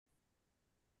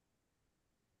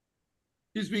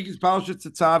This week is Parashat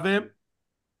Tetzaveh.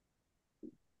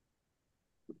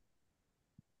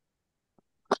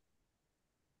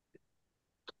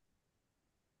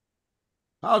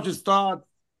 Parashat starts.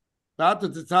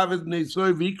 V'ata Tetzaveh b'nei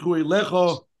Yisrael v'ikru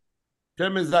elecho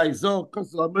temes ha'izor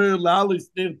kos lamer la'alis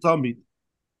ner tamid.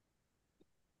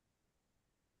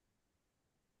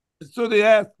 So they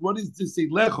ask, what is this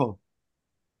elecho?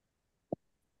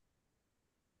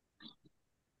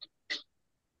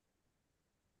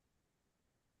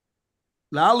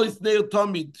 La'alis ner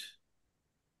tamid.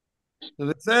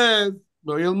 And it says,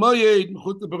 Bo'yel moyed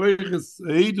mechut beroiches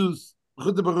eidus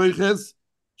mechut beroiches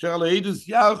shal eidus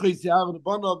yachis yach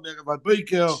nebanov merevat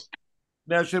boiker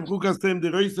me'ashem chukastem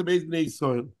deroise beis b'nei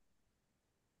Yisrael.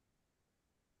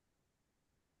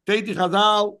 Steht die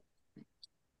Chazal,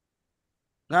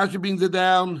 Rashi brings it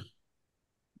down.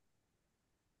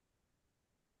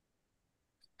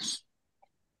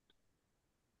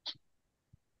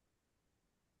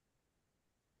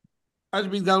 Rashi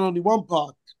brings down only one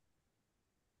part.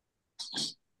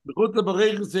 Bechut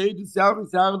beroiches eidus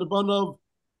yachis yach nebanov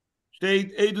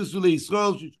steht Eidus ule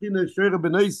Yisrael shishkina shere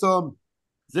b'noisam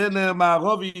zene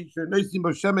ma'arovi shenoisim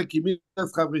b'shemek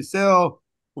kiminas chavriseo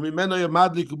umimeno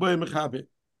yamad likuboy mechabe.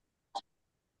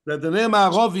 That the name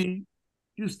ma'arovi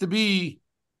used to be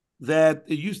that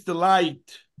it used to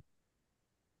light,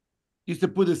 used to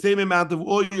put the same amount of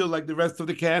oil like the rest of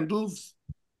the candles,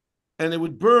 and it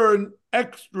would burn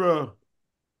extra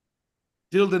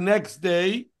till the next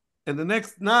day, and the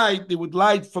next night they would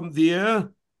light from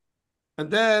there, and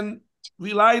then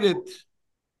relight it.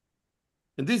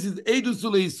 And this is Eidus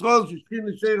ule Yisrael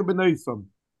shishkina shere b'noisam.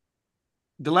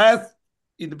 The last,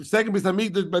 in the second Beis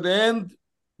Hamikdash, by the end,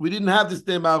 we didn't have this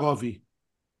name Aravi.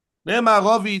 Name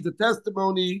Aravi is the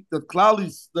testimony that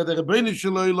Klalis, that the Rebbeinu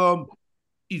Shalom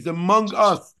is among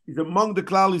us, is among the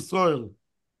Klal Yisrael.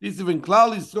 This is when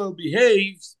Klal Yisrael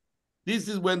behaves. This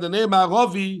is when the name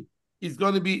Aravi is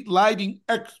going to be lighting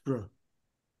extra.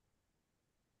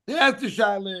 That's the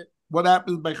Shaila. What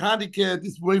happens by Chanukah?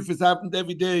 This has happened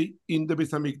every day in the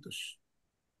Beis Hamikdash.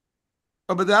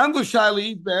 But the andere Shaila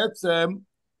is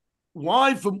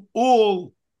why from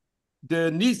all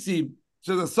the Nisim,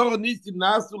 so the Sorah Nisim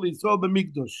Nasul Yisrael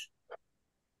b'Mikdash,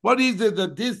 what is it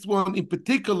that this one in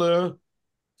particular,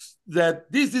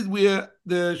 that this is where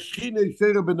the Shechina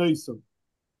Shere b'Noisam?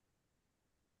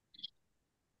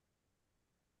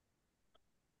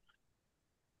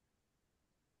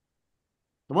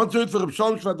 I once heard from Rabbi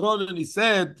Shvadron, and he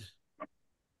said,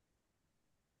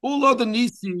 all other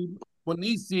Nisim were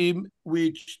Nisim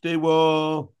which they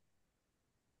were,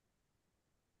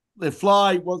 the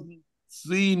fly wasn't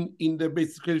seen in the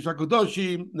basic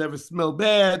Hakodoshim, never smelled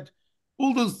bad.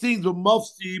 All those things were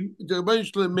mafsim, they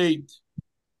eventually made.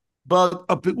 But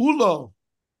a pe'ula,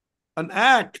 an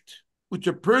act which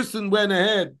a person went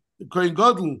ahead, the Kohen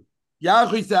Gadol,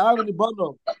 Yachis Aaron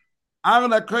Ibano,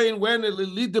 Aaron HaKohen went and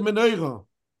lead the menorah,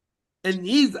 and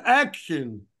his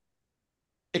action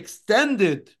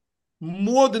extended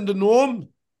more than the norm.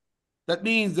 That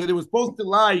means that it was supposed to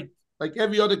light like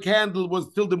every other candle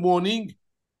was till the morning,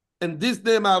 and this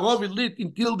name Aravi lit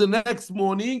until the next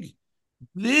morning.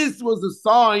 This was a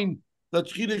sign that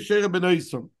Shechina Shere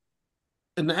b'Noisam.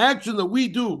 And the action that we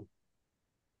do,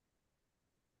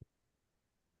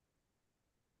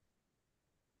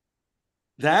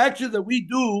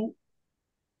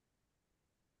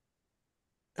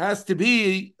 has to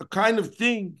be a kind of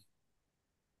thing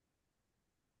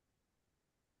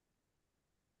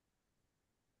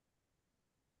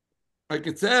like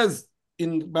it says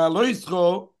in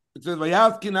Ba'aloischo, it says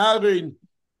Vayaskin Aaron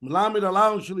Melamed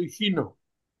Alam Shalishino.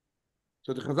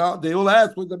 So they all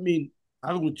ask what that mean.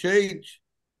 Aaron would change.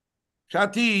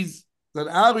 Shatis that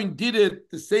Aaron did it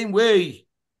the same way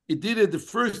he did it the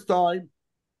first time.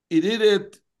 He did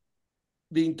it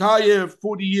the entire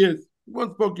 40 years. We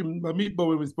once spoke in Bamidbar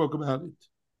when we spoke about it.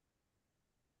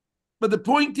 But the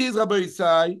point is, Rabbi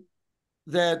Isai,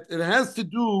 that it has to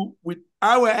do with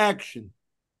our action.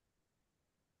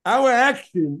 Our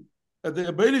action, that the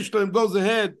Rebbeinu Shalom goes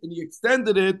ahead and he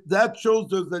extended it, that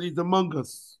shows us that he's among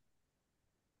us.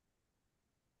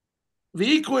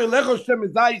 Moshe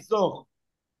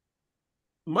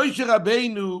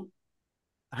Rabbeinu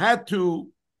had to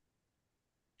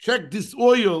check this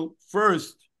oil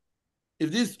first, if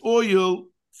this oil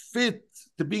fits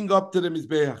to bring up to the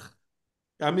Mizbeach.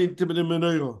 I mean, to the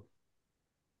menorah.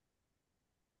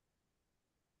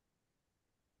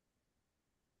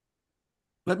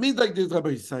 That means like this,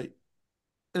 Rabbi say.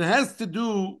 It has to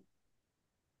do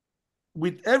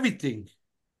with everything.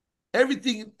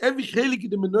 Everything, every chelik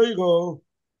in the menorah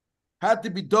had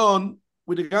to be done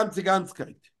with a ganze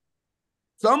Ganzkeit.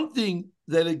 Something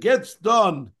that it gets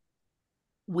done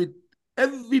with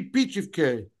every pitch of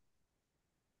care.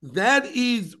 That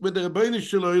is when the Rabbi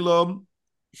Shalom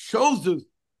shows us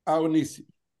our Nisi.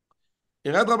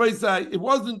 And Rabbi said, it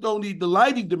wasn't only the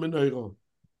lighting the menorah.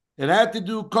 It had to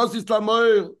do Kosis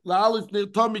Lamoyer, La'alis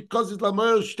Nirtomit, Kosis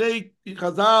Lamoyer, State,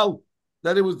 Chazal,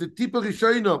 that it was the tip of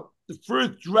Rishonim, the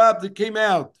first drop that came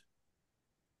out.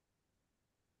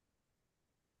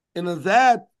 And on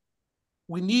that,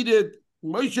 we needed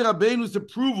Moshe Rabbeinu's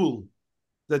approval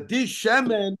that this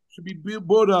shaman should be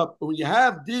brought up. And when you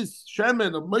have this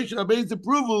shaman of Moshe Rabbeinu's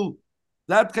approval,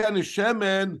 that kind of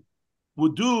shaman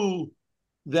would do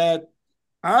that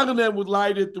Aaron would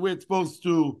light it the way it's supposed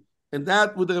to, and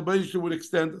that would the Rabbi would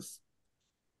extend us.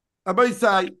 Rabbi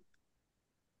say,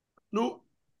 no,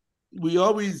 we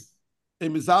always we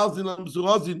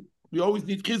always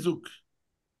need chizuk.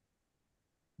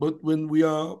 But when we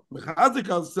are mechazik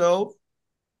ourselves,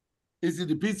 is it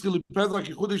the peaceful Pesach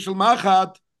Yechudah Shel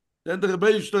Machat, then the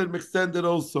Rabbi Shalom extended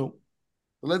also.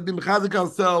 So let's be mechazik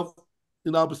ourselves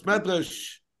in our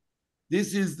besmedrash.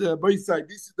 This is the Rabbi side.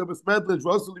 This is the besmedrash.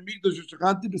 Vasuli Mikdash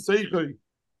Shachanti B'Seichoi.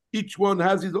 Each one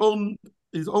has his own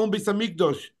Beis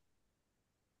Hamikdash.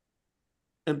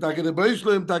 And Tag Rabbi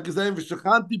Shalom Tag Zayin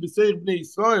V'Shachanti B'Seich Bnei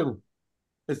Yisrael.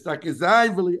 It's Tag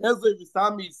Zayin V'Li Ezoi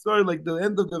V'Sami Yisrael, like the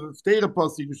end of the V'Ftera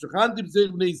Pasuk. V'Shachanti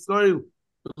B'Seich Bnei Yisrael.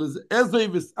 There's Ezoi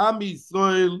V'Sami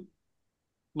Yisrael.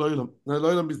 Loilam. Now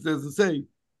Loilam is there to say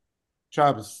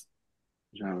Shabbos.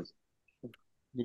 Shabbos.